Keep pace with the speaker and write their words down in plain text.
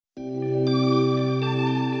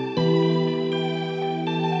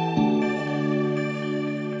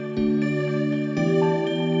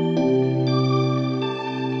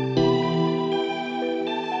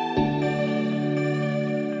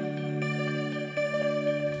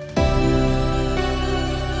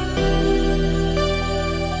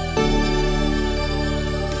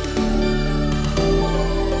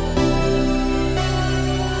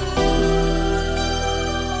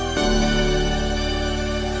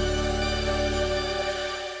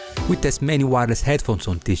We test many wireless headphones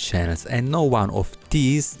on these channels and no one of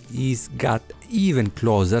these is got even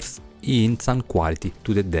closer in sound quality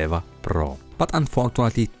to the Deva Pro. But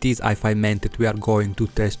unfortunately this HiFiMAN that we are going to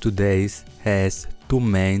test today has two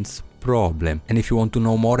main problems, and if you want to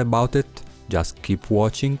know more about it, just keep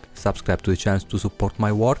watching, subscribe to the channel to support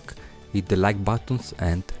my work, hit the like buttons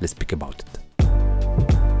and let's speak about it.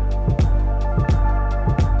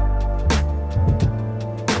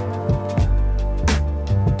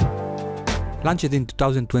 Launched in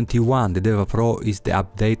 2021, the Deva Pro is the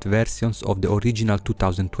update versions of the original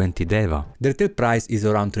 2020 Deva. The retail price is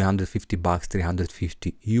around 350 bucks,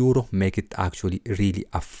 350 euro, make it actually really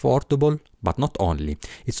affordable. But not only,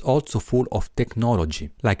 it's also full of technology,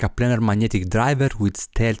 like a planar magnetic driver with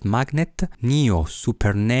stealth magnet, Neo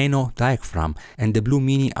Super Nano diaphragm and the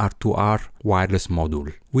Bluemini R2R wireless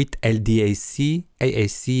module with LDAC,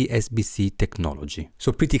 AAC, SBC technology.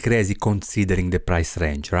 So pretty crazy considering the price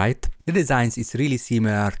range, right? The designs is really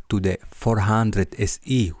similar to the 400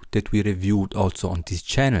 SE that we reviewed also on these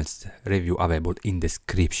channels, review available in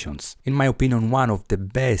descriptions. In my opinion, one of the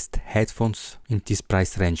best headphones in this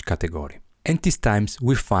price range category. And this times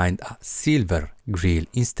we find a silver grille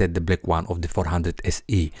instead the black one of the 400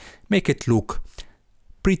 SE. Make it look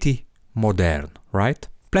pretty modern, right?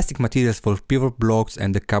 Plastic materials for pivot blocks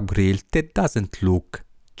and the cap grille that doesn't look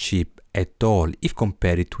cheap at all if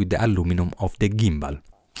compared with the aluminum of the gimbal.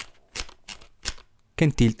 Can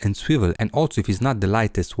tilt and swivel, and also if it's not the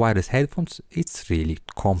lightest wireless headphones, it's really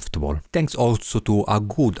comfortable. Thanks also to a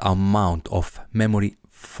good amount of memory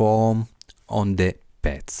foam on the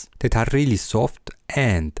pads that are really soft,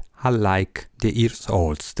 and unlike the ear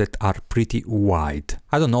holes that are pretty wide.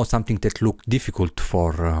 I don't know, something that look difficult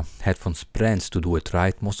for headphones brands to do it,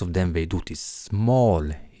 right? Most of them they do these small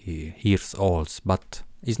ear holes, but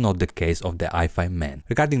it's not the case of the HiFiMAN.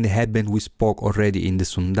 Regarding the headband, we spoke already in the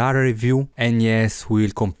Sundara review, and yes, we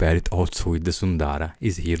will compare it also with the Sundara.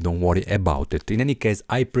 Is here, don't worry about it. In any case,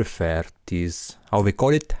 I prefer this, how we call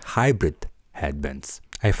it, hybrid headbands.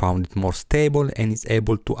 I found it more stable and is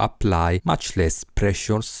able to apply much less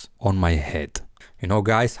pressures on my head. You know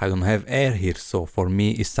guys, I don't have air here, so for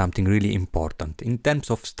me it's something really important. In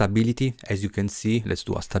terms of stability, as you can see, let's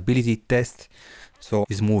do a stability test. So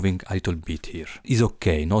it's moving a little bit here. It's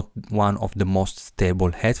okay, not one of the most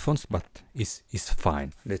stable headphones, but it's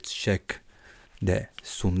fine. Let's check the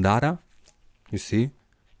Sundara. You see,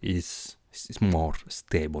 it's more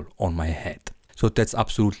stable on my head. So that's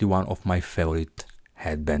absolutely one of my favorite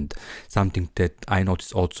headband, something that I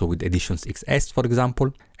noticed also with Editions XS, for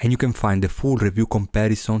example, and you can find the full review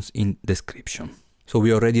comparisons in description. So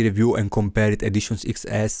we already reviewed and compared Editions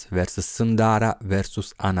XS versus Sundara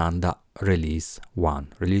versus Ananda Release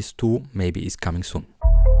 1. Release 2 maybe is coming soon.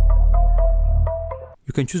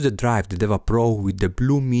 You can choose the drive, the Deva Pro with the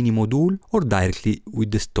Bluemini module or directly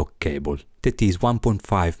with the stock cable. That is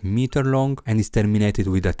 1.5 meter long and is terminated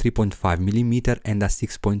with a 3.5 mm and a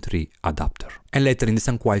 6.3 adapter. And later in the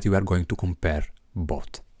sound quality we are going to compare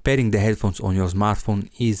both. Pairing the headphones on your smartphone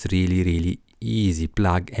is really easy,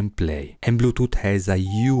 plug and play. And Bluetooth has a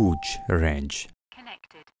huge range.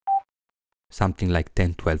 Connected. Something like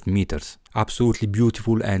 10-12 meters. Absolutely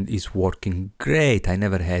beautiful and is working great. I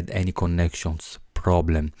never had any connections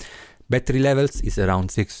problem. Battery levels is around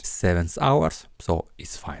 6-7 hours, so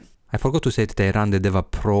it's fine. I forgot to say that I run the Deva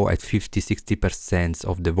Pro at 50-60%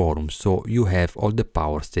 of the volume, so you have all the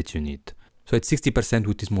powers that you need. So at 60%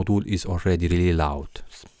 with this module is already really loud.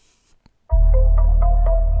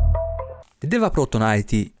 The Deva Pro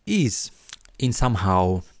tonality is in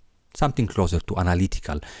somehow something closer to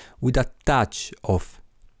analytical, with a touch of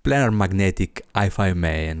planar magnetic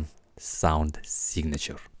HiFiMAN sound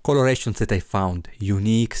signature. Colorations that I found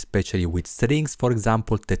unique, especially with strings, for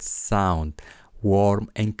example, that sound warm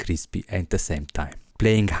and crispy at the same time.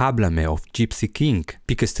 Playing Hablame of Gypsy King,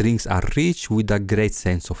 pick strings are rich with a great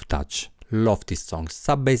sense of touch. Love this song.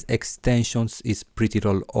 Sub-bass extensions is pretty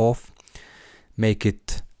roll off, make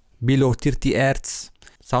it below 30 Hz.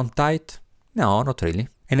 Sound tight? No, not really.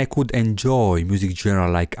 And I could enjoy music genre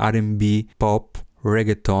like R&B, pop,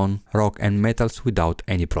 reggaeton, rock and metals without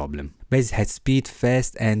any problem. Bass has speed,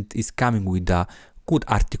 fast, and is coming with good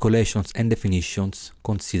articulations and definitions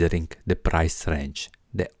considering the price range.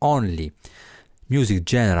 The only music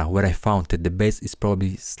genre where I found that the bass is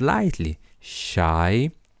probably slightly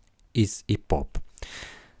shy is hip hop.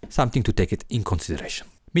 Something to take it in consideration.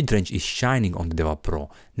 Mid-range is shining on the Deva Pro,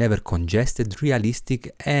 never congested,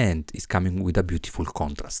 realistic, and is coming with a beautiful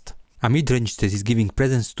contrast. A mid-range that is giving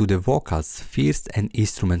presence to the vocals first and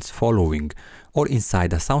instruments following, or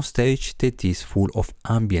inside a soundstage that is full of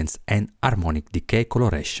ambience and harmonic decay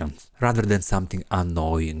colorations, rather than something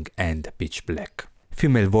annoying and pitch black.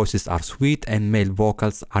 Female voices are sweet and male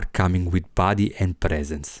vocals are coming with body and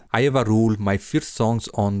presence. I have a rule: my first songs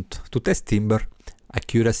on to test timbre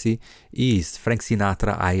accuracy is Frank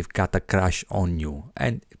Sinatra, I've Got a Crush on You,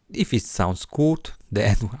 and if it sounds good,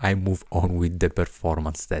 then I move on with the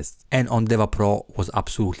performance test. And on Deva Pro was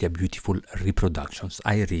absolutely a beautiful reproductions.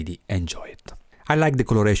 I really enjoy it. I like the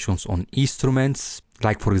colorations on instruments,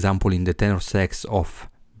 like for example in the tenor sax of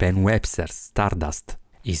Ben Webster's Stardust.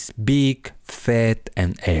 Is big, fat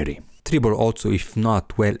and airy. Treble also, if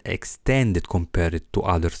not well extended compared to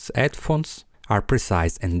other headphones, are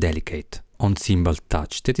precise and delicate. On cymbal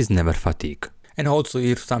touch, that is never fatigue. And also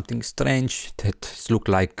here something strange that look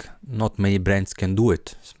like not many brands can do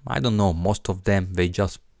it. I don't know, most of them, they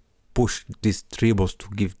just push these trebles to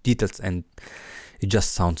give details and it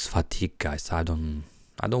just sounds fatigue, guys. I don't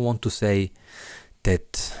want to say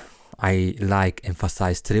that I like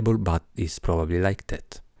emphasized treble, but it's probably like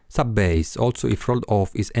that. Sub bass, also if rolled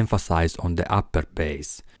off, is emphasized on the upper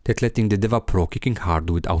bass, that letting the Deva Pro kicking hard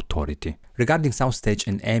with authority. Regarding soundstage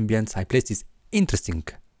and ambience, I placed this interesting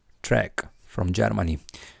track from Germany,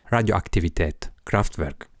 Radioaktivität,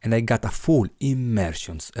 Kraftwerk, and I got a full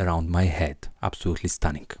immersions around my head, absolutely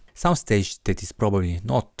stunning. Soundstage that is probably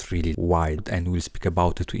not really wide, and we'll speak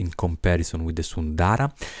about it in comparison with the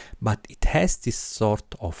Sundara, but it has this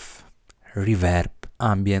sort of reverb,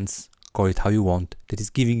 ambience, call it how you want, that is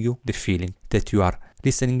giving you the feeling that you are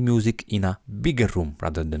listening music in a bigger room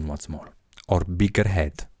rather than one small, or bigger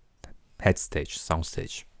head stage,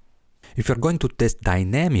 soundstage. If you're going to test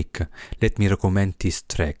dynamic, let me recommend this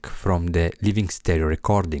track from the Living Stereo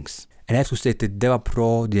recordings. And I have to say that Deva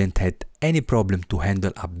Pro didn't have any problem to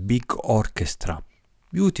handle a big orchestra.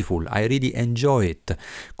 Beautiful, I really enjoy it.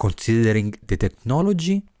 Considering the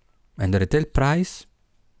technology and the retail price,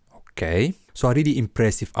 okay. So a really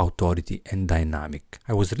impressive authority and dynamic.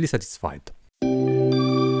 I was really satisfied.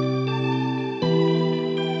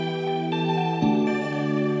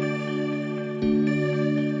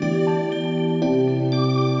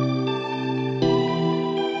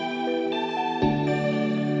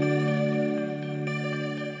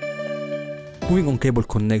 Moving on cable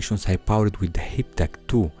connections, I powered with the HipTech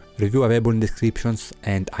 2. Review available in descriptions,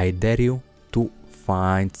 and I dare you to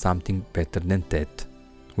find something better than that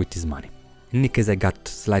with this money. In any case, I got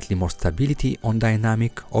slightly more stability on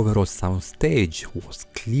dynamic, overall soundstage was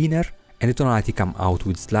cleaner, and the tonality came out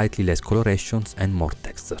with slightly less colorations and more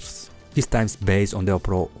textures. This time's bass on Deva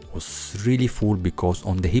Pro was really full, because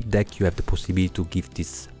on the hip deck you have the possibility to give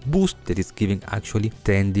this boost that is giving actually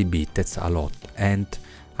 10 dB, that's a lot. And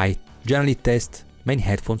I generally test many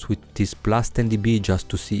headphones with this plus 10 dB just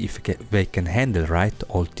to see if they can handle right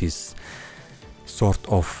all these sort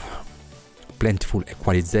of plentiful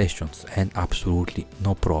equalizations, and absolutely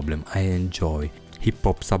no problem. I enjoy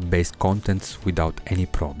hip-hop sub-bass contents without any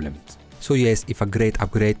problems. So yes, if a great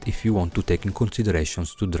upgrade if you want to take in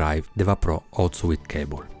considerations to drive Deva Pro also with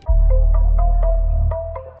cable.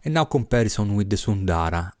 And now comparison with the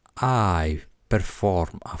Sundara. I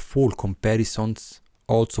perform a full comparisons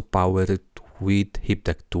also powered with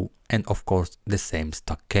HipTech 2 and of course the same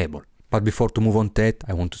stock cable. But before to move on that,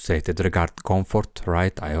 I want to say that regarding comfort,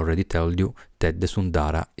 right, I already told you that the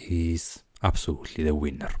Sundara is absolutely the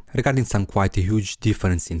winner. Regarding some quite a huge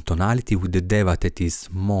difference in tonality with the Deva that is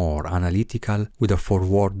more analytical with a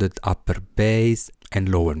forwarded upper bass and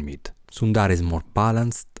lower mid. Sundara is more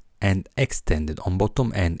balanced and extended on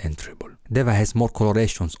bottom end and treble. Deva has more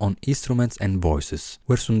colorations on instruments and voices,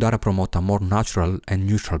 where Sundara promote a more natural and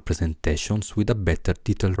neutral presentations with a better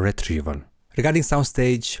detail retrieval. Regarding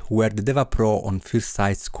soundstage, where the Deva Pro on first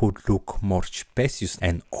sight could look more spacious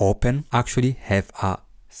and open, actually have a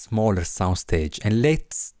smaller soundstage. And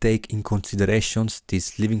let's take in considerations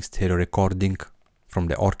this living stereo recording from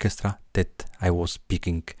the orchestra that I was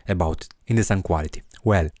speaking about in the sound quality.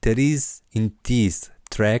 Well, there is in this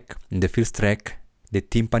track, in the first track, the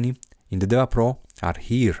timpani in the Deva Pro are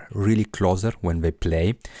here really closer when they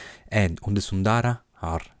play, and on the Sundara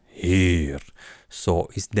are here. So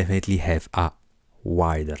it's definitely have a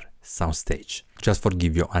wider soundstage, just for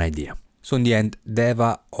give you an idea. So in the end,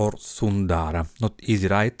 Deva or Sundara, not easy,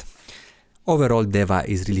 right? Overall, Deva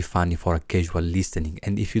is really funny for a casual listening,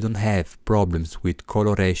 and if you don't have problems with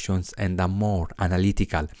colorations and a more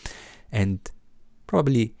analytical and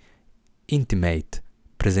probably intimate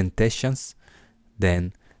presentations,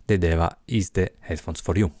 then the Deva is the headphones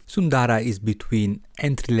for you. Sundara is between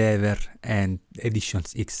entry level and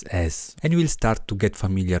Editions XS, and you will start to get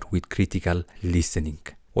familiar with critical listening.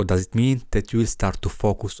 What does it mean? That you will start to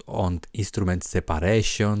focus on instrument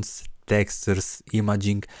separations, textures,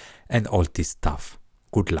 imaging, and all this stuff.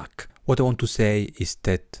 Good luck. What I want to say is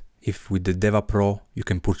that if with the Deva Pro you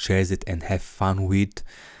can purchase it and have fun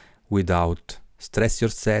without stress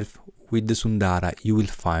yourself, with the Sundara you will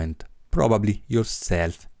find probably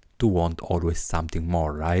yourself to want always something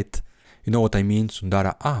more, right? You know what I mean?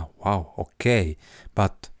 Sundara, wow, okay,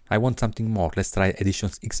 but I want something more. Let's try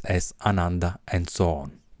Editions XS, Ananda, and so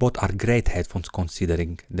on. Both are great headphones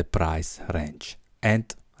considering the price range.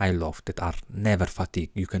 And I love that are never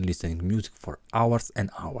fatigued. You can listen to music for hours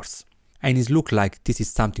and hours. And it looks like this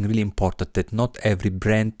is something really important that not every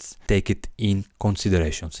brand take it in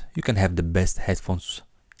considerations. You can have the best headphones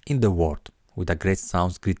in the world with a great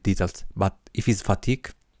sounds, great details, but if it's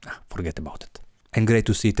fatigue, forget about it. And great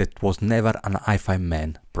to see that was never an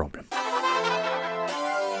HiFiMAN problem.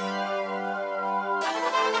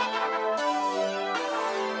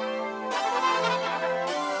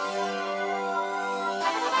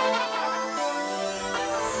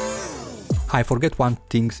 I forget one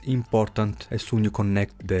thing important as soon you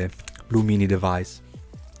connect the Bluemini device.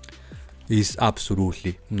 Is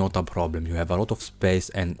absolutely not a problem. You have a lot of space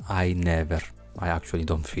and I actually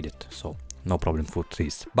don't feel it, so no problem for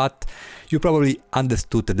this. But you probably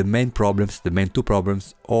understood that the main two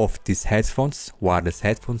problems of these headphones, wireless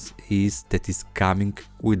headphones, is that is coming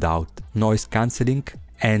without noise cancelling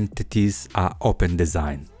and it is an open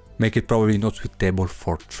design. Make it probably not suitable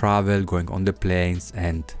for travel, going on the planes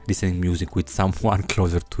and listening music with someone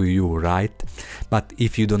closer to you, right? But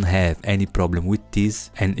if you don't have any problem with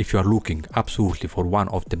this, and if you are looking absolutely for one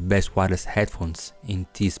of the best wireless headphones in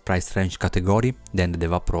this price range category, then the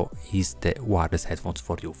Deva Pro is the wireless headphones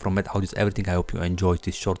for you. From Med Audio is everything. I hope you enjoyed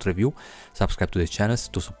this short review. Subscribe to the channels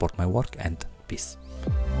to support my work and peace.